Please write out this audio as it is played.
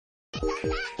Fuck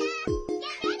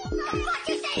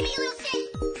you say to me,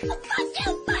 little shit! Fuck you,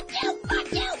 fuck you, fuck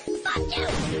you, fuck you!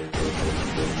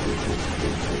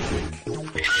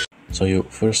 So you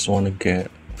first want to get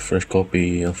first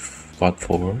copy of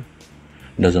COD4.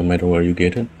 Doesn't matter where you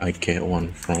get it. I get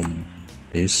one from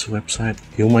this website.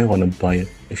 You might want to buy it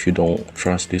if you don't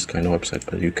trust this kind of website,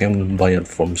 but you can buy it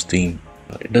from Steam.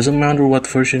 It doesn't matter what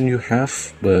version you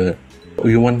have, but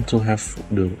you want to have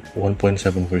the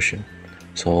 1.7 version.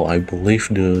 So I believe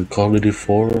the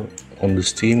COD4 on the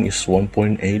Steam is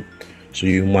 1.8, so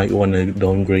you might want to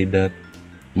downgrade that.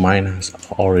 Mine has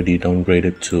already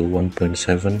downgraded to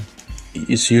 1.7.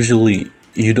 It's usually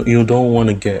you don't want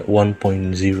to get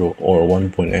 1.0 or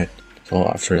 1.8. So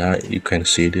after that, you can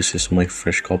see this is my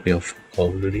fresh copy of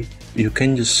Call of Duty. You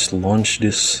can just launch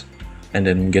this and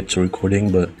then get to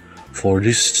recording, but for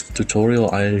this tutorial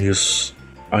I use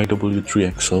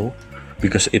IW3XO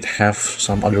because it have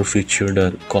some other feature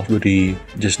that Call of Duty,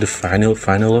 just the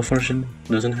vanilla version,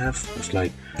 doesn't have. It's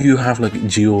like you have like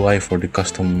GUI for the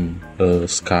custom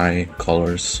sky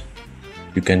colors.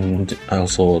 You can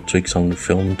also tweak some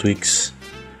film tweaks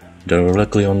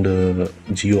directly on the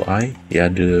GUI. Yeah,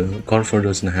 the COD4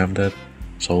 doesn't have that,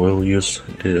 so we'll use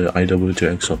the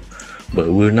IW2XO. But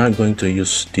we're not going to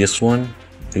use this one.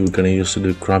 We're gonna use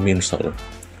the Crummy installer.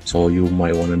 So you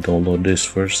might want to download this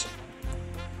first.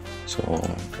 So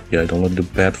yeah, download the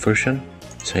bad version,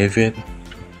 save it,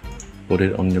 put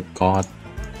it on your COD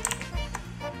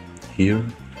here,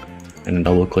 and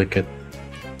double click it.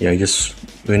 Yeah, just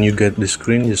when you get the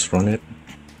screen, just run it.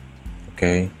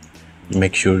 Okay,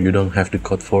 make sure you don't have the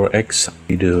COD4X,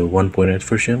 the 1.8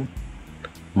 version.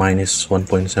 Mine is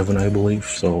 1.7, I believe.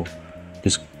 So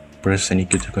just press any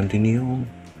key to continue.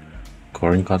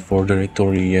 Current COD4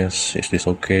 directory, yes. Is this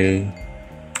okay?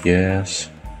 Yes.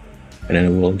 And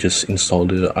then we'll just install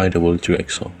the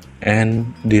IW3XO.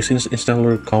 And this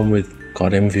installer come with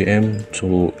COD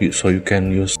MVM, so you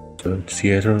can use the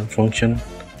theater function,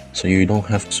 so you don't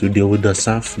have to deal with that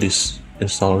stuff. This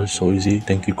installer is so easy.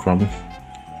 Thank you, Chrome,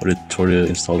 for the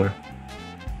installer.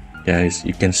 Yeah,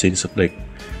 you can see it's like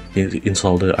it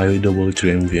install the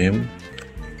IW3 MVM.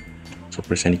 So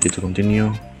press any key to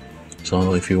continue.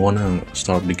 So if you wanna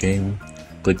start the game,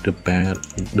 click the pad,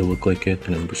 double click it,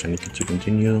 and then press any key to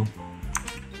continue,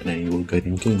 and then you will get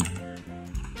in game.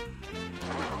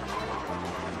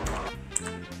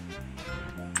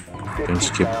 You can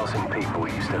skip.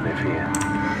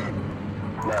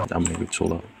 That might be too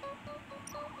loud.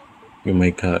 You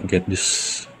might get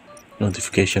this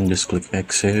notification. Just click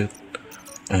exit,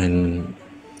 and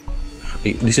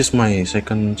this is my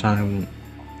second time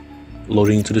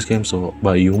loading into this game, so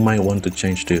but you might want to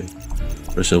change the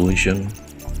resolution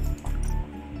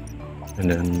and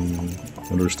then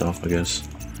other stuff, I guess.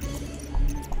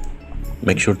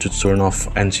 Make sure to turn off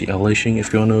anti-aliasing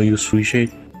if you want to use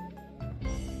reshade.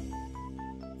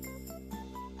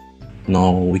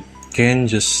 Now we can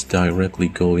just directly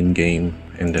go in game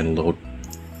and then load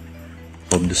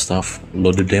the stuff,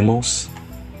 load the demos,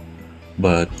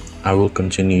 but I will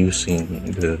continue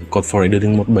using the COD4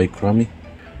 editing mode by Crummy.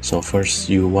 So first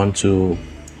you want to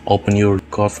open your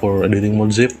COD4 editing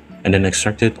mode zip and then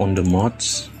extract it on the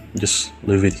mods. Just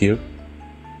leave it here.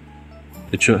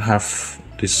 It should have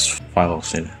these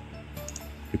files in it.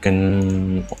 You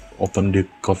can open the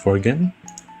COD4 again,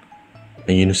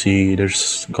 and you see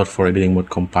there's COD4 editing mode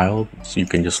compiled, so you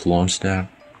can just launch that.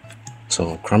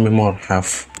 So Crummy mod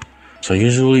have, so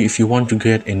usually if you want to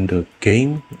get in the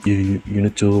game, you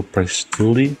need to press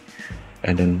tilde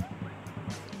and then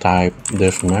type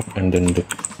dev map and then the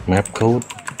map code.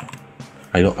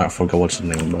 I forgot what's the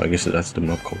name, but I guess that's the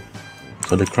map code.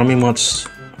 So the Crummy mods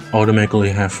automatically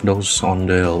have those on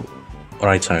the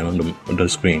right side on the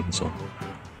screen. So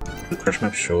the crash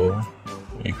map show,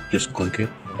 you just click it.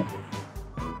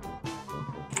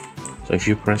 So if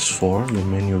you press 4, the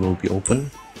menu will be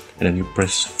open, and then you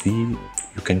press V,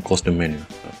 you can close the menu.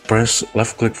 Press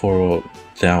left click for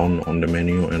down on the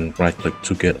menu and right click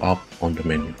to get up on the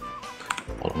menu.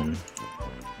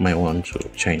 Might want to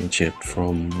change it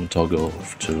from toggle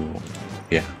to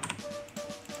yeah,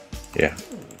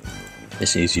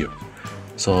 it's easier.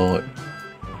 So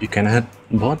you can add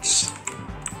bots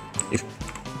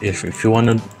if you want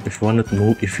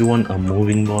a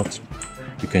moving bot.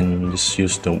 You can just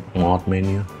use the mod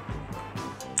menu,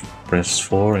 press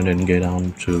 4 and then get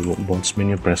down to bots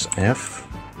menu, press F.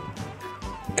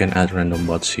 You can add random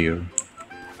bots here.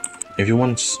 If you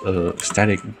want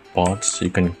static bots,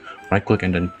 you can right click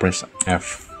and then press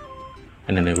F,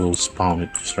 and then it will spawn it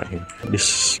just right here.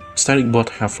 This static bot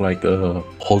have like a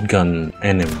hold gun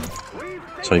enemy,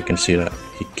 so you can see that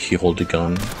he hold the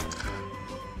gun.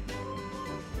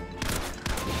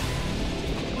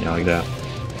 Yeah, like that.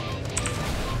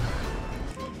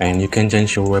 And you can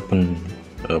change your weapon.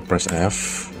 Press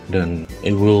F, then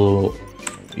it will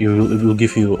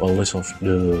give you a list of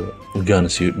the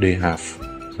guns they have.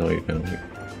 So you can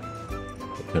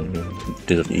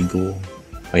Desert Eagle.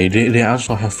 They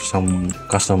also have some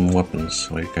custom weapons,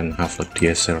 so you can have like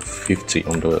TSR 50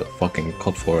 on the fucking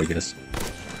COD4, I guess.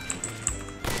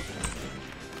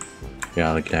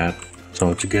 Yeah, like that.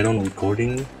 So to get on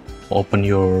recording, open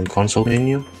your console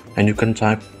menu and you can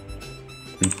type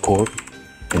record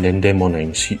and then demo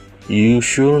names. You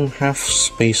shouldn't have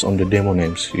space on the demo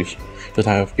names. You should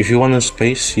have, if you want a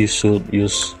space, you should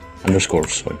use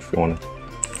underscores. So if you want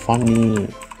funny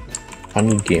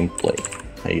gameplay,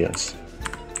 I guess.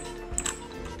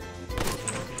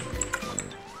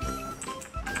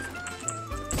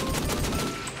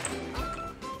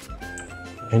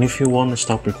 And if you want to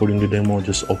stop recording the demo,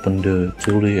 just open the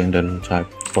tilde and then type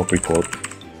stop record,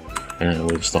 and it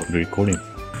will stop the recording.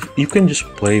 You can just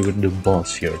play with the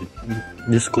boss here.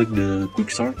 Just click the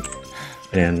quick start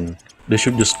and they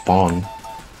should just spawn,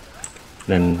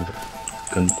 then you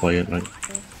can play it right.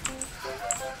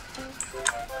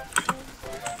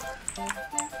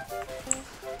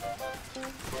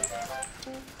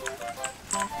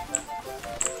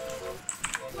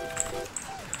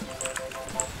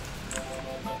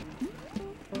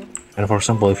 And for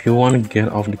example, if you want to get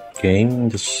off the game,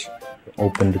 just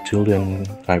open the tilde and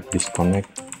type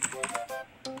disconnect.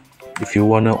 If you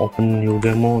want to open your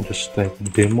demo, just type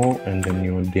demo and then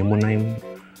your demo name.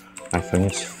 I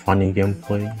think it's funny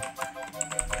gameplay.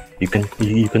 You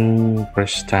can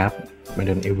press tab and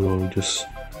then it will just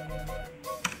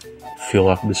fill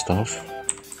up the stuff.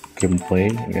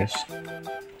 Gameplay, I guess.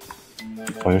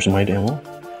 Here's my demo.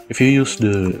 If you use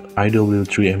the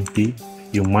IW3MP,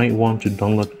 you might want to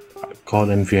download COD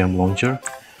NVM launcher,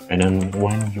 and then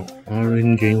when you are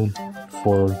in game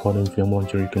for COD NVM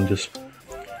launcher, you can just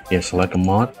select a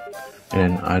mod and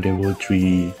then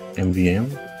IW3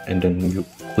 NVM, and then you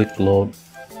click load.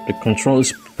 The control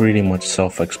is pretty much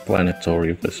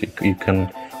self-explanatory because you can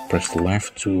press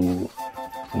left to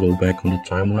go back on the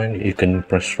timeline, you can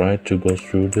press right to go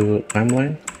through the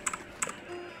timeline,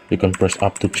 you can press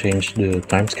up to change the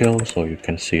time scale, so you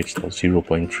can see it's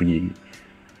 0.3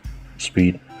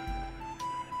 speed,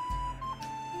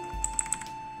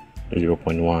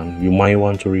 0.1. You might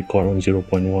want to record on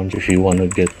 0.1 if you want to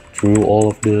get through all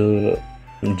of the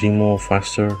demo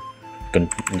faster. You can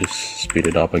just speed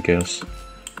it up, I guess.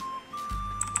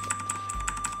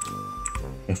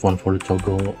 F1 for the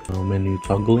toggle menu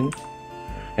toggling,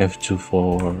 F2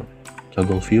 for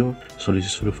toggle view. So this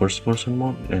is for the first person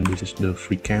mode and this is the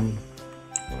free cam.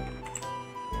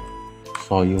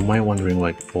 So you might wondering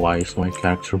like, why is my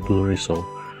character blurry? So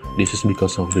this is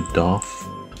because of the DOF.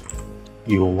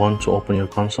 You want to open your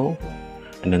console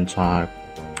and then type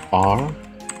R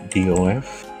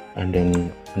DOF and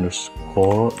then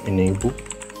underscore enable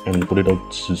and put it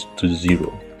out to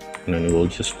 0, and then it will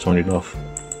just turn it off.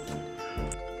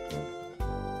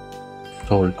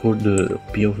 So record the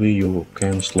POV, you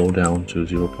can slow down to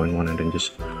 0.1 and then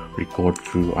just record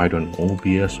through, I don't know,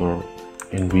 OBS or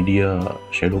NVIDIA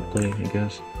Shadowplay, I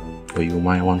guess. But you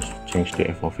might want to change the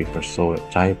FOV first. So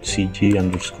type CG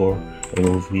underscore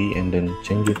LOV and then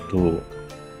change it to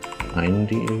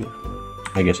 90.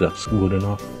 I guess that's good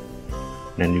enough.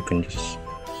 Then you can just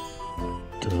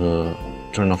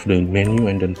turn off the menu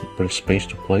and then press space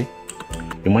to play.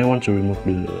 You might want to remove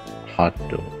the HUD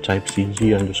though. Type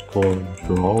CG underscore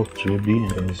draw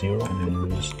 3D and then 0 and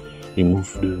then just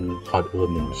remove the HUD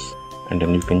elements. And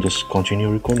then you can just continue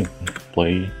recording.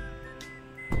 Play.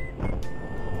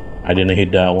 I didn't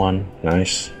hit that one.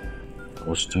 Nice. That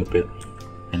was stupid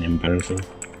and embarrassing.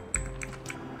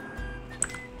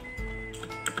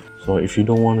 So if you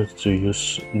don't want it to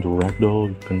use the ragdoll,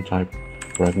 you can type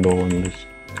ragdoll and this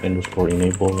underscore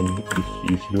enable and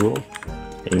use 0.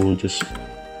 It will just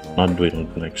not do it on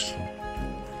the next.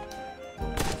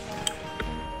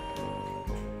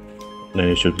 Then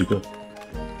it should be good.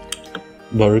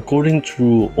 But recording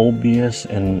through OBS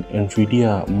and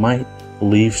NVIDIA might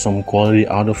leave some quality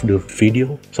out of the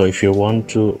video. So if you want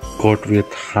to record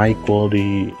with high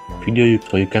quality video,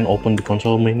 so you can open the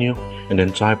console menu and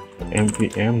then type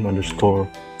npm underscore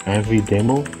heavy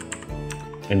demo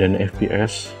and then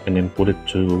FPS and then put it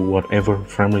to whatever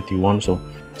frame rate you want. So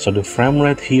the frame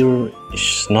rate here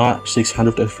is not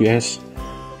 600 FPS,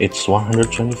 it's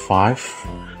 125,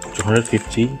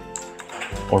 250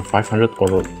 or 500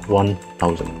 or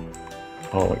 1000.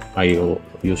 Oh, I'll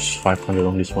use 500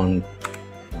 on this one,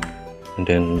 and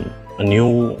then a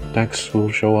new text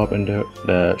will show up in there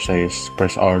that says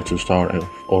press R to start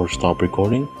or stop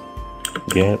recording.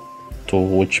 Get to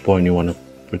which point you want to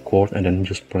record, and then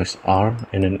just press R,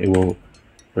 and then it will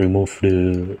remove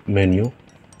the menu.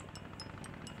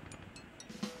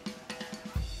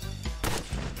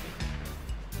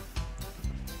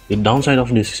 The downside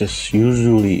of this is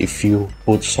usually if you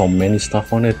put so many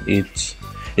stuff on it,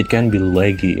 it can be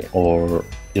laggy or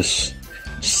just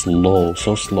slow,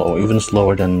 so slow, even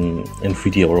slower than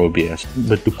NVIDIA or OBS.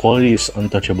 But the quality is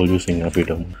untouchable using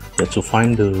Navidom. Yeah, to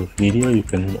find the video, you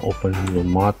can open the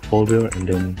mod folder and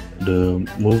then the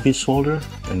movies folder,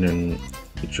 and then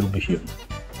it should be here.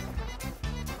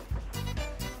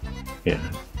 Yeah,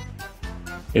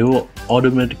 it will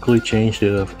automatically change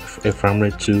the frame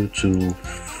rate to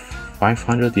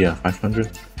 500. Yeah,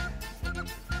 500.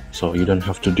 So you don't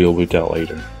have to deal with that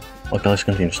later. Okay, let's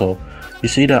continue. So you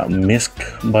see that MISC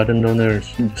button down there,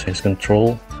 it says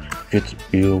control. If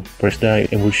you press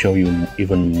that, it will show you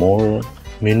even more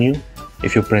menu.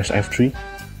 If you press F3,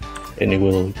 and it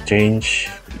will change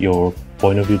your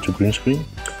point of view to green screen,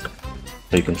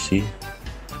 so you can see.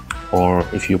 Or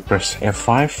if you press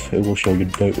F5, it will show you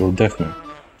your depth map.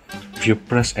 If you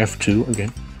press F2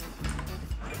 again,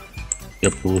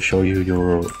 it will show you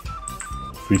your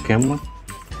free camera.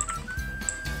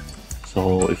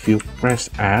 So if you press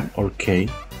add or K,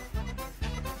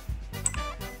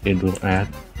 it will add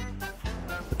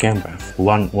a cam path,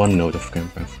 one node of cam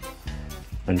path.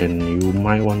 And then you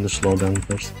might want to slow down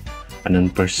first, and then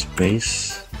press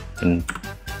space and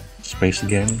space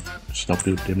again, stop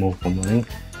the demo from running,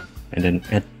 and then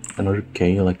add another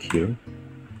K like here.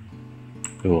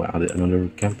 It will add another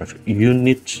cam path. You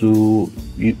need to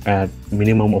add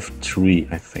minimum of 3,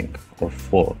 I think, or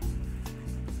 4.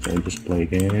 So just play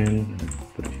again,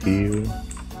 put it here.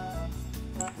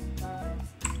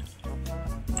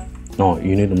 No,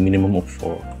 you need a minimum of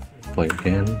 4. Play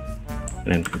again, and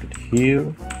then put it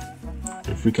here.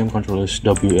 The free cam controller is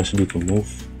WSD to move,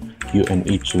 Q and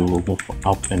E to move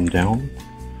up and down,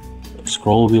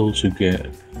 scroll wheel to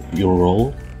get your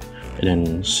roll, and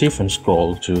then shift and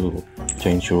scroll to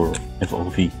change your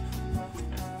FOV.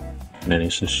 And then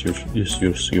it's just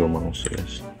use your mouse,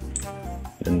 yes.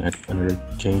 Then add another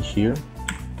K here,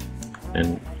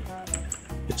 and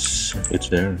it's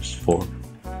there, it's 4.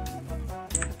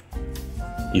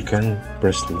 You can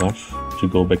press left to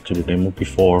go back to the demo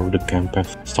before the cam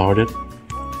path started.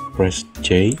 Press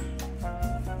J,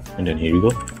 and then here you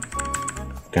go.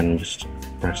 You can just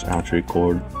press out to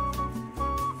record.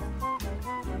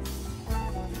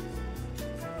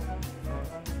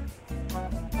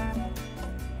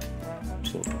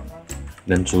 So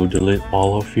then to delete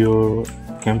all of your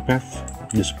cam path,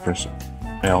 just press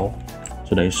L.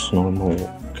 So that is normal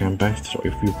cam path. So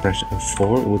if you press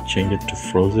F4, it will change it to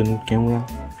frozen camera.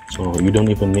 So you don't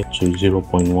even need to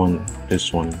 0.1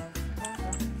 this one.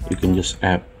 You can just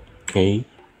add K.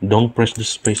 Don't press the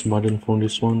space button for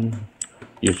this one.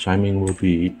 Your timing will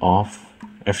be off.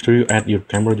 After you add your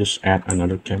camera, just add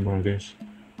another camera, guys.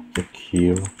 Like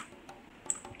here,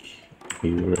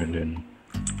 and then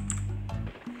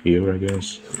here, I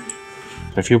guess.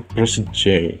 If you press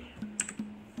J,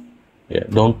 yeah,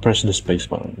 don't press the space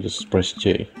button, just press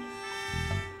J.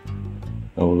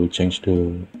 I will change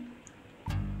the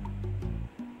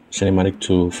cinematic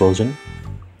to frozen.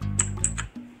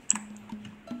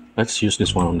 Let's use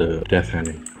this one on the death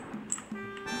handing.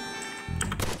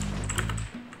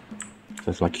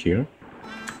 Just like here.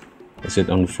 Is it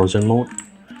on frozen mode?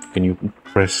 Can you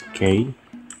press K?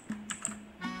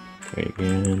 K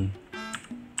again.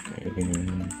 K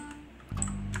again.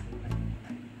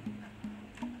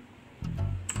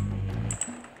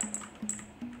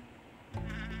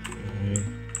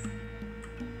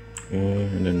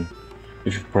 And then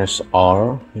if you press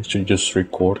R, it should just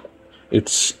record.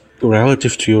 It's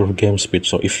relative to your game speed,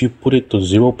 so if you put it to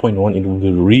 0.1, it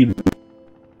will read.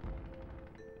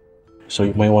 So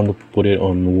you might want to put it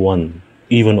on 1.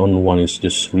 Even on 1, it's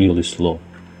just really slow.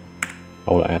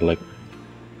 I will add like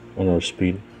another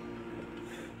speed.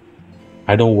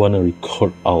 I don't want to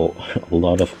record a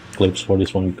lot of clips for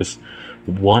this one, because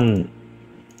one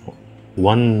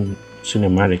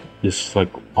cinematic is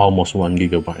like almost 1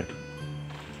 gigabyte.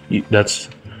 That's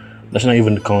not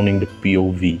even counting the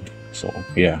POV. So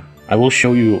yeah, I will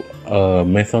show you a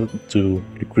method to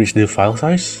decrease the file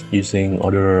size using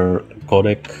other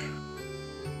codec.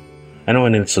 I know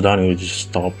when it's done, it will just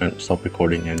stop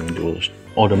recording, and it will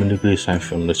automatically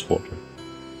save on this folder.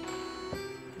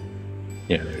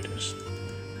 Yeah, there it is.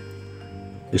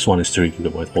 This one is 3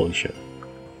 gigabyte. Holy shit.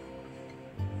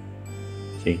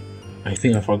 See, I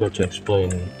think I forgot to explain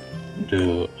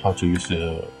how to use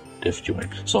the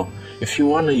DevGui. So if you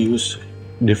want to use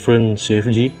different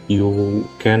CFG, you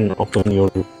can open your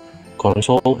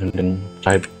console and then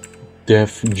type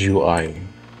dev GUI,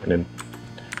 and then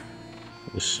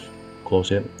just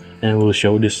close it, and we'll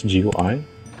show this GUI.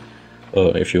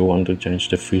 If you want to change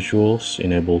the visuals,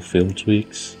 enable film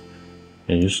tweaks,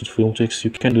 and use the film tweaks,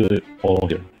 you can do it all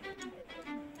here.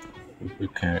 You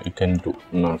can do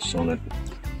nuts on it,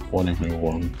 whatever you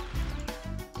want.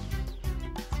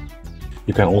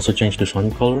 You can also change the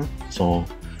sun color. So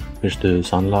here's the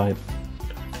sunlight,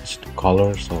 it's the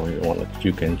color. So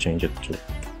you can change it to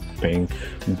pink,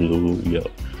 blue,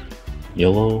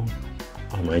 yellow.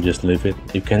 I might just leave it.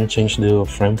 You can change the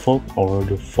frame fog or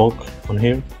the fog on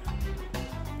here.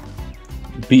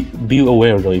 Be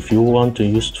aware though, if you want to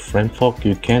use frame fog,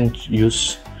 you can't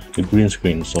use the green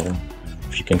screen. So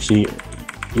if you can see,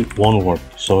 it won't work.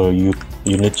 So you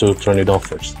need to turn it off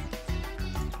first,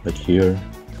 like here.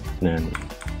 And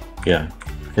yeah,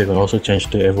 you can also change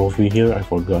the FOV here. I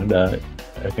forgot that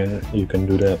you can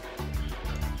do that.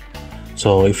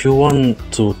 So if you want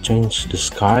to change the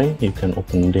sky, you can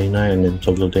open day night and then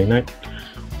toggle day night,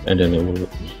 and then it will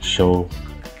show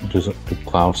the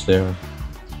clouds there.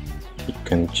 You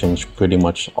can change pretty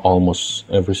much almost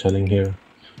every setting here.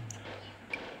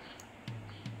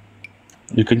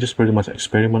 You can just pretty much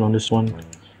experiment on this one.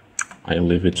 I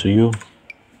leave it to you.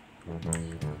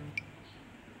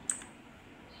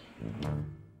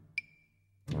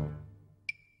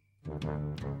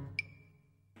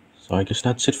 So I guess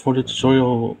that's it for the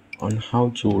tutorial on how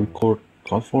to record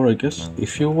COD4, I guess.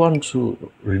 If you want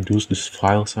to reduce this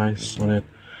file size on it,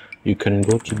 you can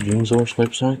go to Jingzor's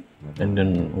website and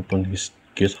then open his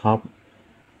GitHub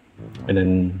and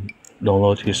then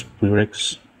download his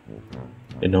prereqs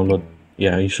and download.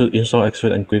 Yeah, you should install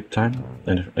Xvid and QuickTime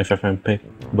and FFmpeg,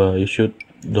 but you should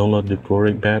download the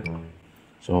prereq bat.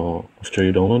 So after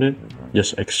you download it,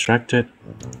 just extract it.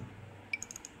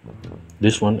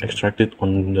 This one, extract it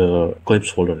on the clips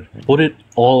folder. Put it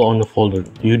all on the folder.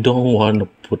 You don't want to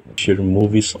put your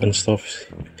movies and stuff.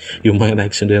 You might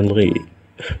accidentally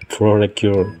prorec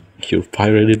your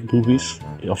pirated movies.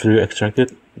 After you extract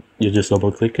it, you just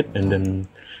double click it and then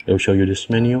it will show you this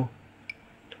menu.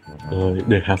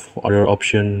 They have other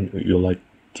option, you like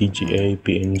TGA,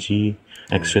 PNG,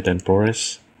 Xvid and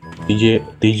ProRes.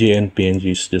 TGA and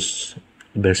PNG is just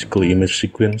basically image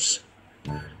sequence.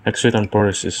 Xvid and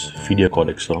ProRes is video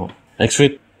codec. So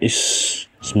Xvid is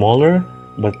smaller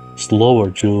but slower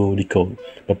to decode,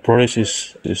 but ProRes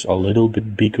is a little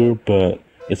bit bigger, but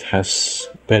it has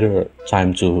better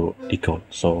time to decode.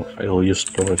 So I will use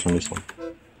ProRes on this one.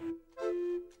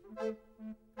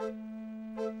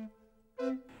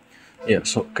 Yeah,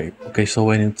 so okay, so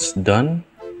when it's done,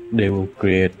 they will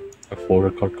create a folder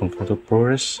called converter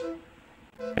ProRes.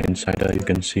 And inside that you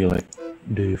can see like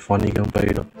the funny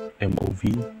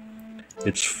gameplay.mov.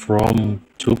 It's from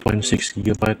 2.6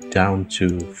 GB down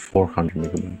to 400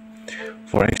 MB.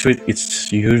 For Xvid,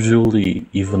 it's usually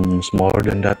even smaller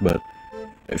than that, but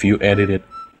if you edit it,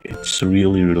 it's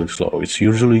really slow. It's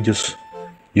usually just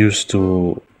used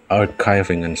to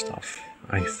archiving and stuff,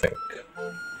 I think.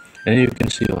 And you can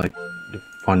see like the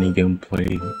funny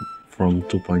gameplay from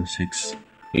 2.6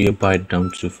 GB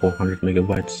down to 400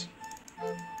 MB.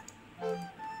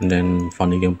 And then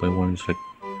funny gameplay one is like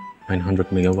 900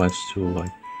 MB to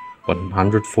like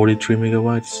 143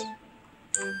 MB.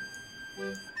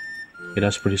 Yeah,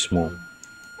 that's pretty small.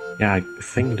 Yeah, I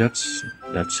think that's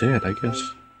it, I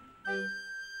guess.